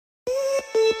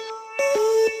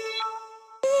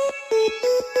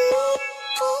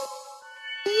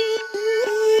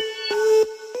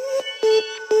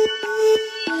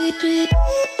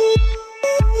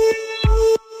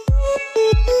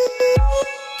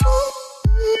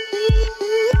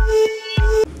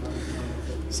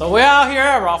So we're out here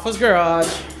at Rafa's garage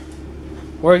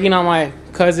working on my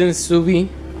cousin's Subi.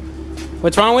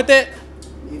 What's wrong with it?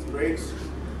 Needs brakes.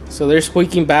 So they're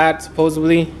squeaking bad,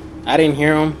 supposedly. I didn't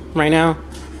hear them right now.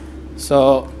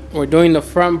 So we're doing the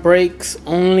front brakes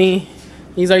only.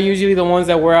 These are usually the ones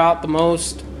that wear out the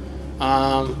most.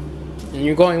 And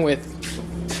you're going with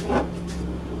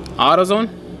AutoZone?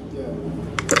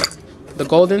 Yeah. The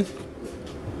golden?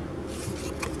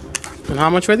 And how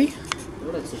much were they?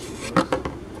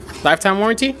 Lifetime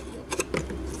warranty?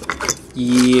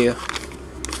 Yeah.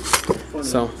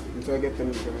 So until I get the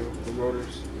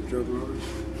rotors, the drilled rotors.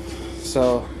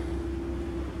 So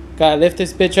gotta lift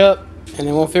this bitch up and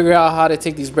then we'll figure out how to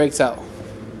take these brakes out.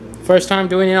 First time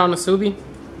doing it on a Subi.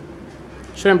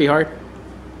 Shouldn't be hard.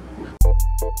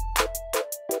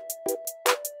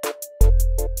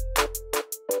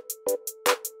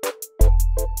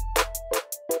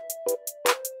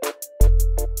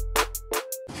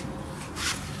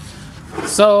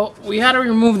 So we had to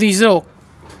remove these little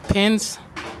pins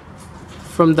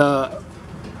from the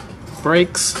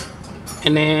brakes,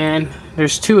 and then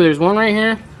there's two. There's one right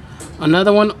here,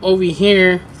 another one over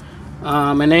here,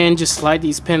 and then just slide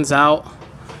these pins out.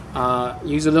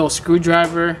 Use a little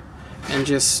screwdriver and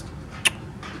just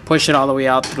push it all the way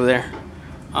out through there,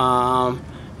 and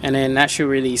then that should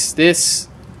release this,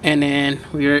 and then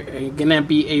we're gonna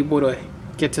be able to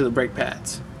get to the brake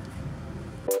pads.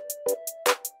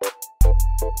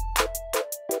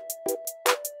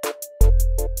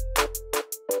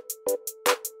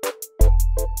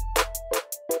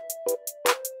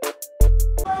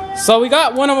 So we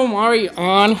got one of them already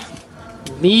on.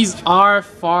 These are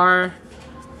far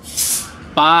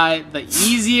by the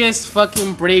easiest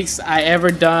fucking brakes I ever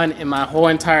done in my whole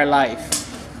entire life.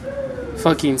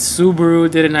 Fucking Subaru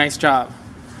did a nice job.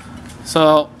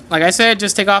 So like I said,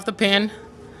 just take off the pin,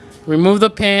 remove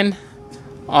the pin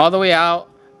all the way out.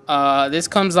 This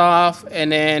comes off,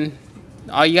 and then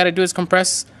all you gotta do is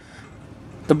compress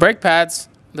the brake pads,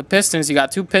 the pistons. You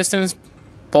got two pistons,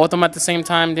 both of them at the same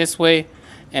time this way.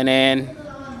 And then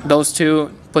those two,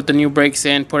 put the new brakes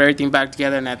in, put everything back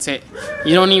together, and that's it.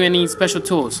 You don't even need special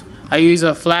tools. I use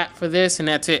a flat for this, and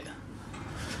that's it.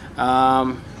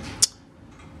 Cousin's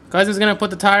gonna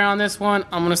put the tire on this one.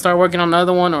 I'm gonna start working on the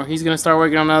other one, or he's gonna start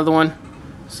working on the other one.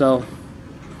 So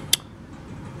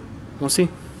we'll see.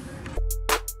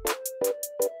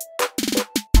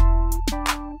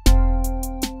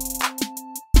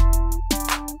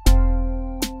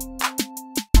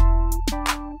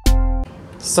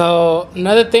 So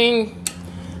another thing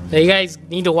that you guys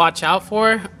need to watch out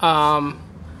for,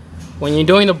 when you're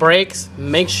doing the brakes,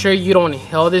 make sure you don't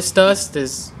inhale this dust.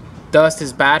 This dust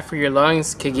is bad for your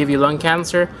lungs, can give you lung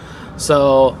cancer.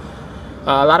 So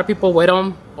a lot of people wet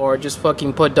them or just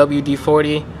fucking put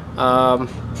WD-40.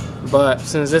 But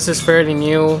since this is fairly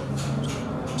new,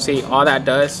 see all that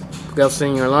dust goes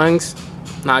in your lungs,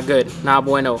 not good, not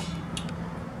bueno.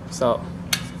 So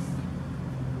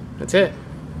that's it.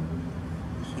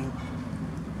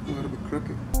 A little bit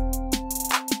crooked.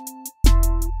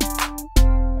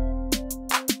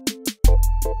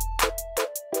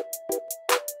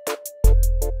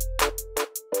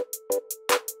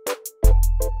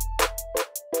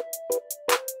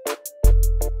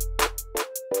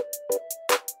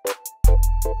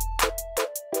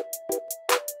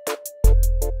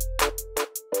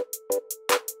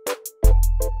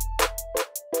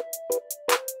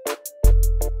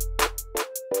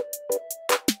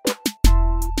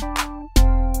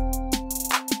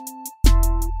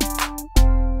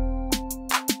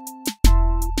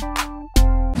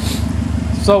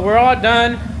 So we're all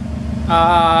done.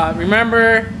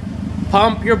 Remember,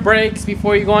 pump your brakes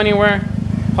before you go anywhere.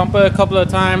 Pump it a couple of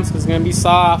times because it's gonna be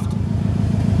soft.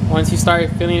 Once you start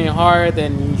feeling it hard,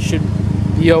 then you should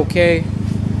be okay.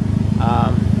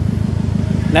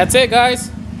 That's it, guys.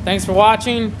 Thanks for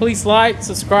watching. Please like,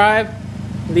 subscribe,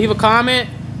 leave a comment,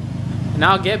 and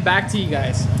I'll get back to you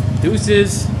guys.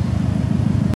 Deuces.